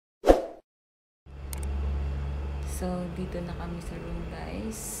So, dito na kami sa room,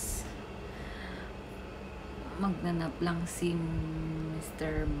 guys. Magnanap lang si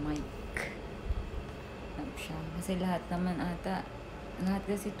Mr. Mike. Nap siya. Kasi lahat naman ata, lahat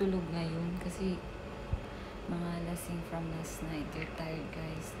kasi tulog ngayon. Kasi mga lasing from last night. They're tired,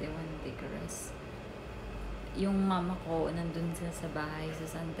 guys. They want to take a rest. Yung mama ko, nandun sila sa bahay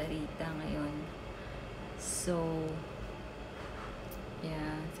sa Santa Rita ngayon. So,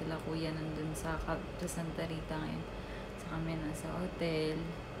 yeah, sila kuya nandun sa Santa Rita ngayon. Sa kami nasa hotel.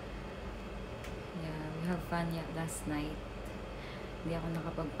 Yeah, we have fun last night. Hindi ako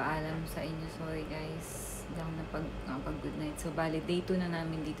nakapagpaalam sa inyo. Sorry, guys. Hindi ako nakapag good night. So, bali, day 2 na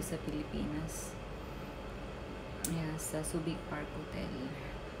namin dito sa Pilipinas. Yeah, sa Subic Park Hotel.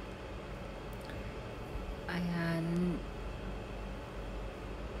 Ayan.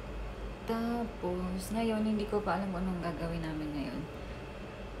 Tapos, ngayon, hindi ko pa alam kung anong gagawin namin ngayon.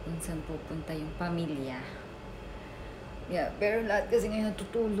 Kung saan pupunta yung pamilya. Yeah, pero lahat kasi ngayon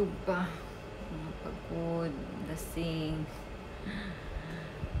natutulog pa. Mga pagod, lasing.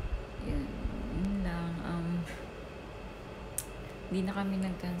 Yun lang. Hindi na kami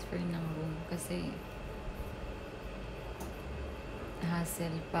nag-transfer ng room kasi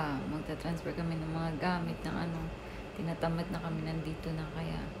hassle pa. Magta-transfer kami ng mga gamit ng tinatamad na kami, nandito na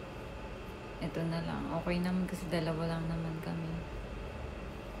kaya. Ito na lang. Okay naman kasi dalawa lang naman kami.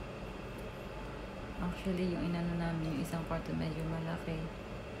 Actually, yung inano namin, yung isang kwarto medyo malaki.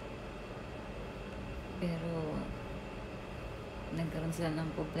 Pero, nagkaroon sila ng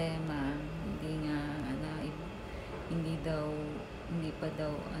problema. Hindi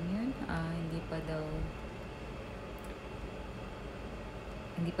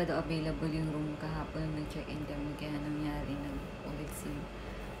pa daw available yung room kahapon nung nag-check-in kami. Kaya nangyari,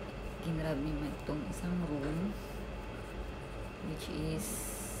 ginrab ni Mike itong isang room, which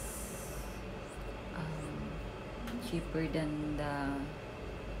is cheaper than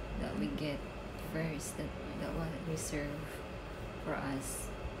that we get first, that was reserved for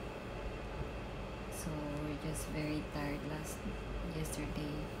us. So we're just very tired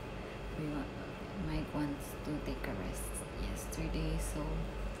yesterday. Mike wants to take a rest yesterday, so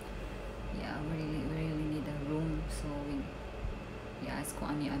yeah, we really need a room. So we asked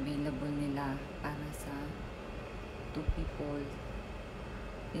kung ano yung available nila para sa 2 people,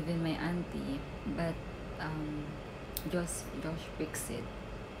 even my auntie, but Josh fixed it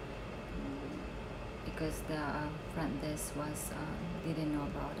because the front desk didn't know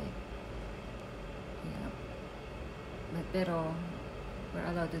about it. Yeah, pero we're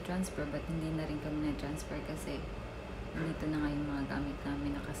allowed to transfer, but hindi na rin kami na-transfer kasi dito na nga yung mga gamit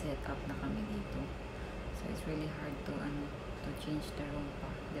namin, naka-set up na kami dito. So it's really hard to change the room pa,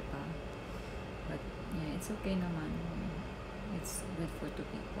 diba? But yeah, it's okay naman. It's good for 2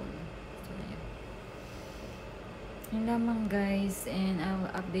 people. So yeah. Yun lamang, guys, and I will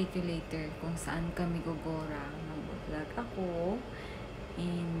update you later kung saan kami gugora. Mag-vlog ako,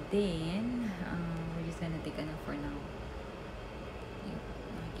 and then we're just gonna take a nap for now. Yun,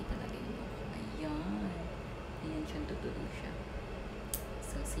 nakikita lagi yung ako. Ayan siya, tutulog siya.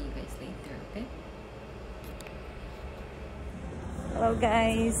 So see you guys later, okay? Hello,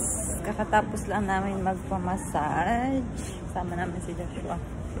 guys, kakatapos lang namin magpamassage. Sama namin si Joshua.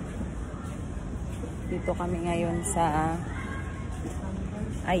 Dito kami ngayon sa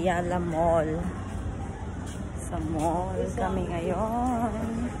Ayala Mall. Sa mall kami ngayon.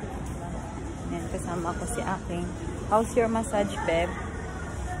 Ayan, kasama ko si Aking. How's your massage, babe?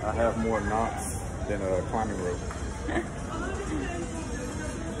 I have more knots than a climbing rope.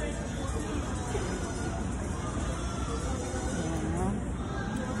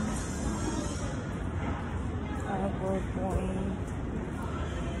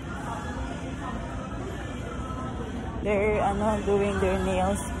 They're doing their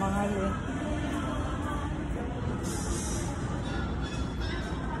nails, mahal eh.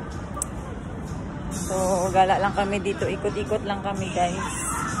 So, gala lang kami dito, ikot-ikot lang kami, guys.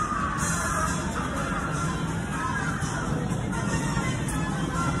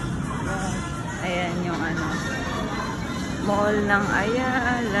 Ayan yung mall ng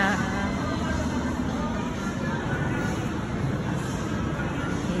Ayala.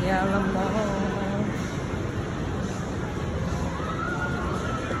 Ayala Mall.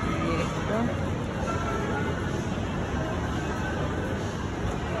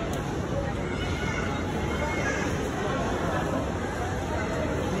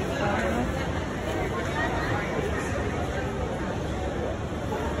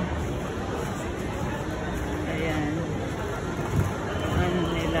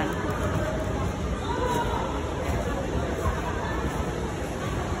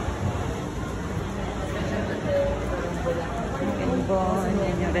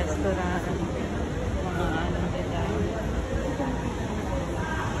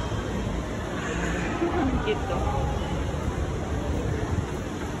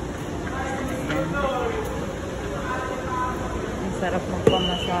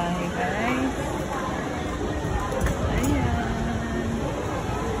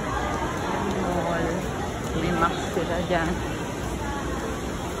 dyan.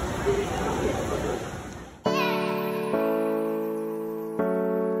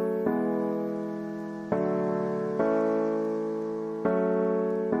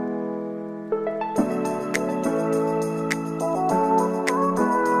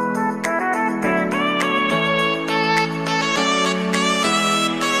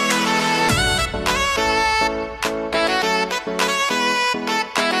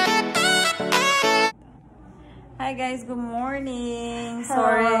 Hi guys, good morning.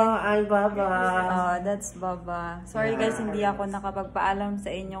 Sorry. Hello, I'm Baba. Oh, that's Baba. Sorry guys, hindi ako nakapagpaalam sa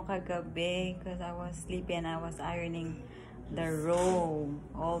inyo kagabi because I was sleepy and I was ironing the robe,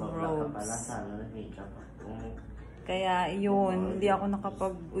 all robes. Kaya yun, hindi ako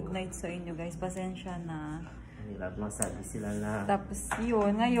nakapag-good night sa inyo guys. Pasensya na. Masabi sila na. Tapos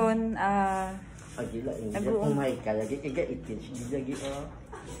yun, ngayon, umay ka, lagi kaga itin. Lagi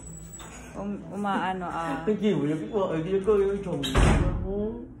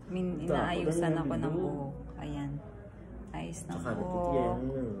inaayusan ako ng buhok. Ayan. Ayos ng buhok.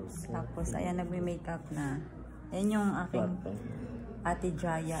 Tapos, ayan, nagme-makeup na. Yan yung aking Ate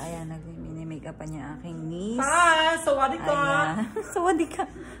Jaya. Ayan, nagme-makeup pa niya aking niece. Hi! Sawadika! Ayan. Sawadika!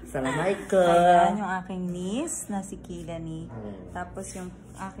 Salamayka! Ayan, yung aking niece na si Kilani. Tapos, yung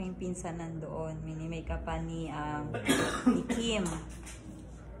aking pinsan nandoon. Mini-makeup pa ni Kim.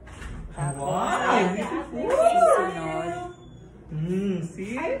 Tapos, ayan, susunod.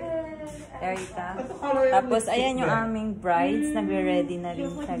 See? Erika. Tapos, ayan yung aming brides. Nagre-ready na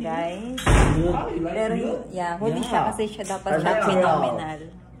rin siya, guys. Pero, yeah, huli siya kasi siya dapat siya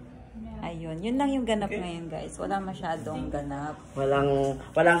phenomenal. Ayun. Yun lang yung ganap ngayon, guys. Wala masyadong ganap.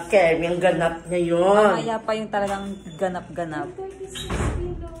 Walang care yung ganap ngayon. Mamaya pa yung talagang ganap-ganap.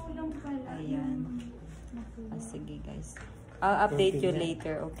 Ayan. Sige, guys. I'll update you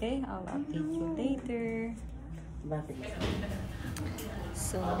later, okay? I'll update you later.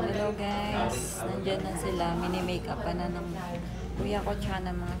 So, hello guys. Nandyan na sila. Mini-makeup pa na ng kuya ko tsaka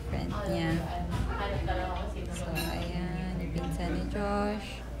ng mga friend niya. So, ayan. Yung pinsan ni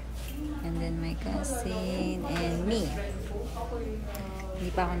Josh. And then my cousin and me.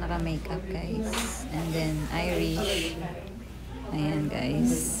 Hindi pa ako naka-makeup, guys. And then Irish. Ayan,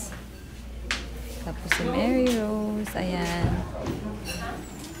 guys. Tapos si Mary Rose. Ayan.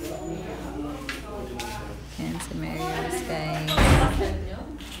 Ayan si Mary Rose, guys.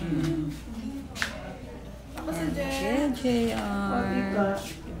 Ayan si JR.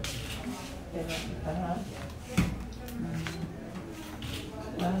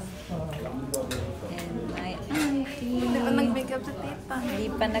 And my auntie. Hindi pa nag-makeup sa tita. Hindi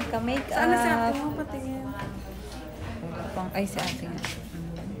pa nagka-makeup. Sana si ate mo patingin. Ay, si ate nga.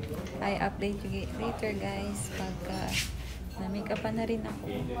 I update you later, guys. Pagka na-makeup pa na rin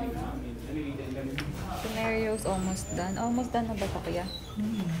ako. Scenarios almost done. Almost done na ba ito, kuya?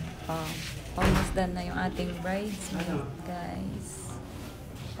 Almost done na yung ating bridesmaid, guys.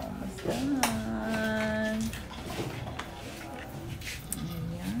 Almost done.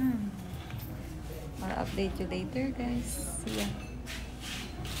 Ayan. I'll update you later, guys. See ya.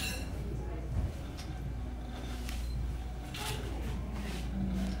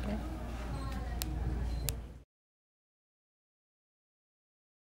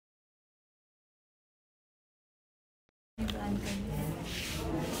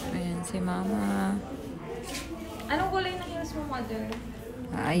 Ayan si mama. Anong kulay ng heels mo, mother?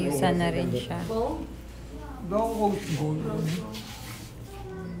 Ayusan na rin siya. Gold.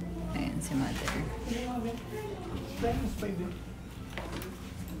 Ayan si mother.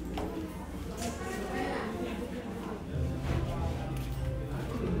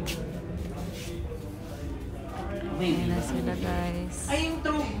 Ayan na sila, guys. Ay, yung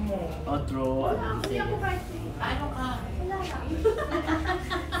true mo. True. Ano ka?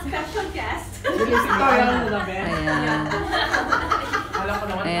 Special guest? Ayan.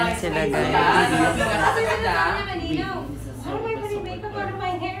 Ayan sila, guys. How do I put makeup on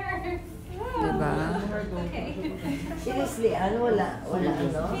my hair? Diba? Okay. Seriously, wala, ano?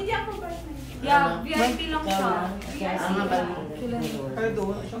 Hindi ako ba? Yeah, VIP lang siya.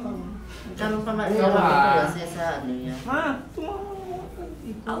 Tanong pa kasi sa ano yan.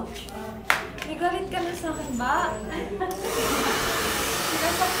 Ouch. May galit ka na sa akin ba?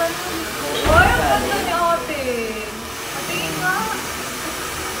 Nasaktan mo. Hoy, ang ganda ni ate. Patingin nga.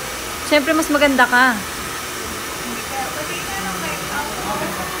 Siyempre, mas maganda ka. Patingin nga ng makeup.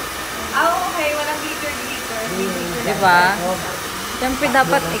 Okay. Walang glitter. Diba? Siyempre,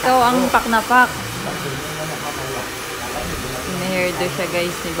 dapat ikaw ang pak na pak. Pinahairdo siya,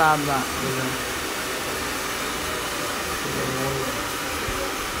 guys, ni Baba.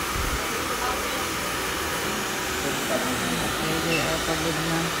 They are pagod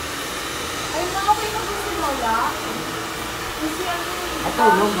na. Ay, nakapay na po si Lola. Kasi ano yung...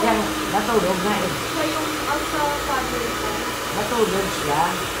 Natulog siya. Natulog na eh. Siya yung sa father ko. Natulog siya.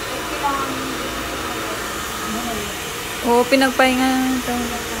 Ay, kailangan Oo, pinagpahinga na ito.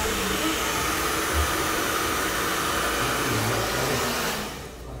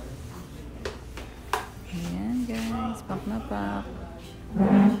 Ayan guys, pak na pak.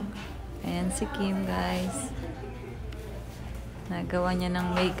 Ayan si Kim guys. Nagawa niya ng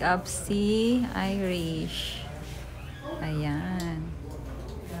makeup si Irish. Ayan.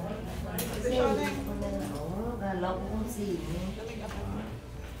 Kala ko kung sino.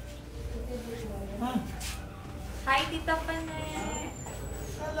 Hi, Tita Pane.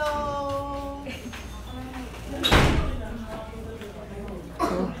 Hello!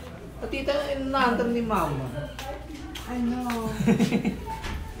 Tita, inaandar ni Mama. I know.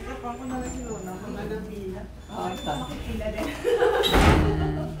 Ikaw ako na rin si Luna. Magagapila. Ah, ito.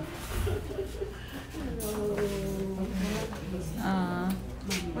 Ah,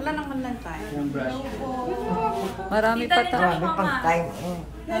 Wala naman lang tayo. marami pa ta. Marami pang time.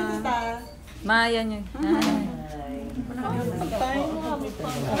 Tita. Maya niyo.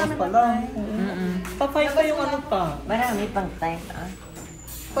 Marami pala. Pa-5 pa yung ano pa. Marami pang time.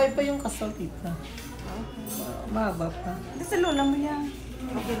 5 pa yung kasal, tita. Mahaba pa. Hindi si Lola mo yan.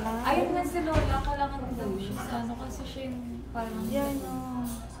 Okay lang. Ayun na si Lola. Kailangan daw siya sa ano kasi siya yung parang... Yan o.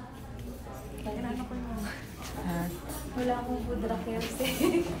 Kailangan ko yun. Ah, Wala akong pudra kasi.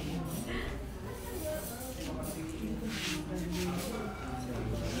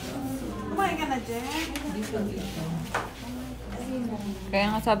 Kumain ka na, Jen? kaya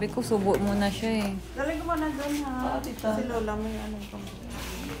nga sabi ko, subo muna siya eh. Daling ko muna doon ha. Tita. Si Lola mo yung anong pang...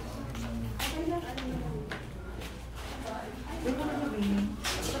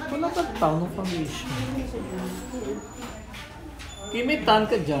 Wala ba tao ng foundation? Kimitan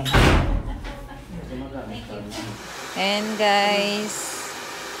ka dyan. And guys,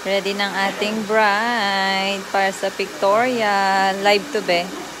 ready ng ating bride para sa pictorial. Live to be.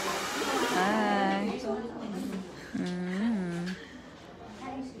 Hi.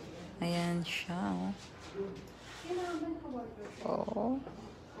 Ayan siya. Oh.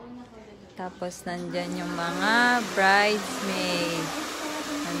 Tapos nandyan yung mga bridesmaids.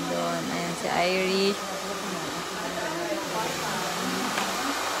 Nandun. Ayan si Irish.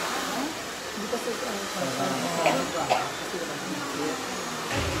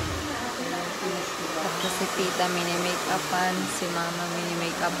 Tapos si tita mini-make-upan, si mama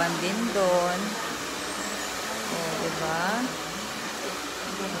mini-make-upan din doon. O, diba?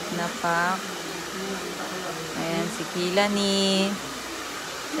 Napak. Ayan, si Kilani.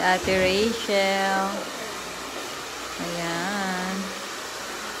 Si Ate Rachel. Ayan.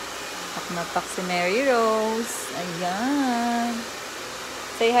 Napak si Mary Rose. Ayan.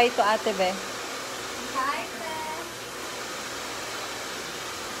 Say hi to Ate Be. Hi, Beth.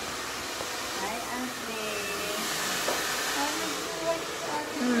 Hi, Ate.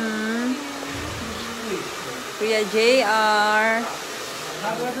 Kuya JR.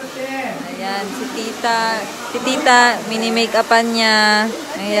 Ayan, si Tita. Si Tita, mini-make-upan niya.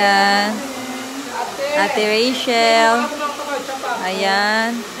 Ayan. Ate Rachel.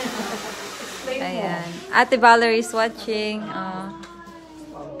 Ayan. Ayan. Ate Valerie is watching. Oh.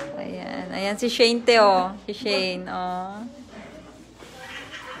 Ayan. Ayan si Shane Teo. Si Shane. Oh.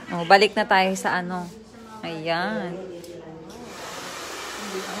 Oh, balik na tayo sa ano. Ayan.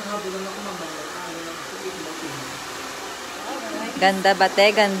 Ganda ba te?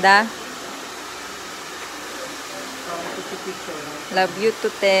 Ganda. Love you to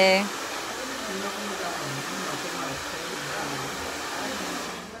te.